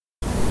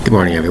Good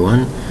morning,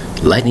 everyone.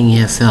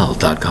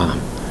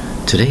 LightningESL.com.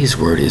 Today's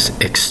word is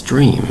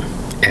extreme.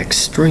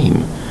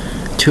 Extreme.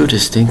 Two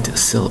distinct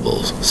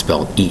syllables,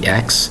 spelled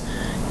E-X-T-R-E-M-E.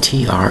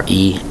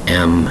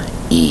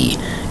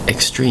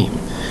 Extreme.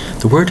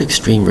 The word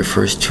extreme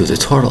refers to the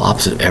total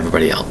opposite of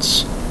everybody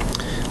else.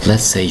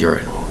 Let's say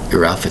your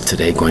outfit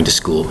today going to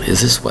school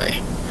is this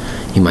way.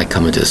 You might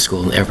come into the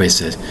school and everybody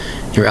says,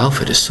 your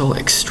outfit is so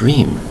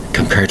extreme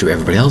compared to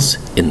everybody else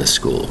in the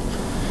school.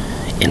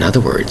 In other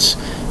words,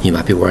 you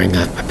might be wearing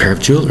a pair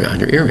of jewelry on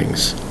your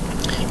earrings.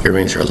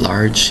 Earrings are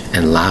large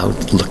and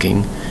loud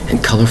looking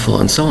and colorful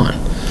and so on.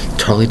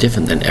 Totally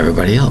different than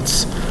everybody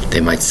else.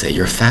 They might say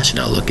your fashion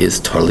outlook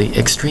is totally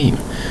extreme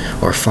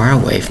or far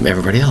away from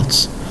everybody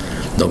else.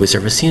 Nobody's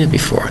ever seen it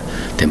before.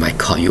 They might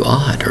call you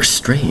odd or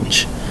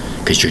strange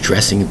because you're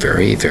dressing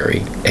very,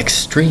 very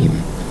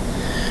extreme.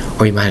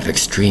 Or you might have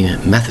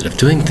extreme method of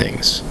doing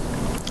things.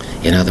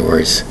 In other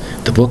words,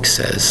 the book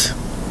says,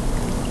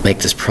 make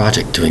this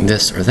project doing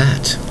this or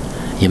that.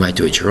 You might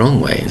do it your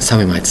own way, and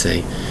somebody might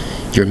say,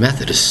 your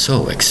method is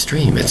so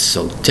extreme, it's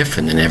so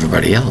different than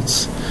everybody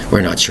else.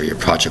 We're not sure your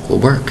project will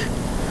work.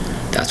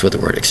 That's what the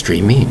word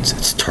extreme means.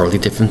 It's totally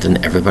different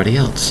than everybody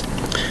else.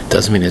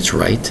 Doesn't mean it's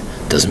right,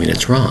 doesn't mean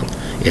it's wrong.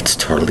 It's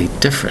totally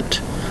different.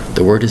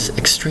 The word is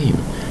extreme.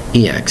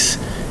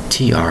 E-X-T-R-E-M-E.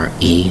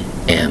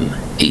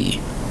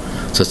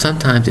 So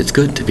sometimes it's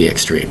good to be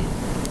extreme.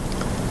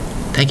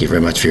 Thank you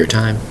very much for your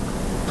time.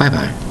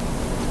 Bye-bye.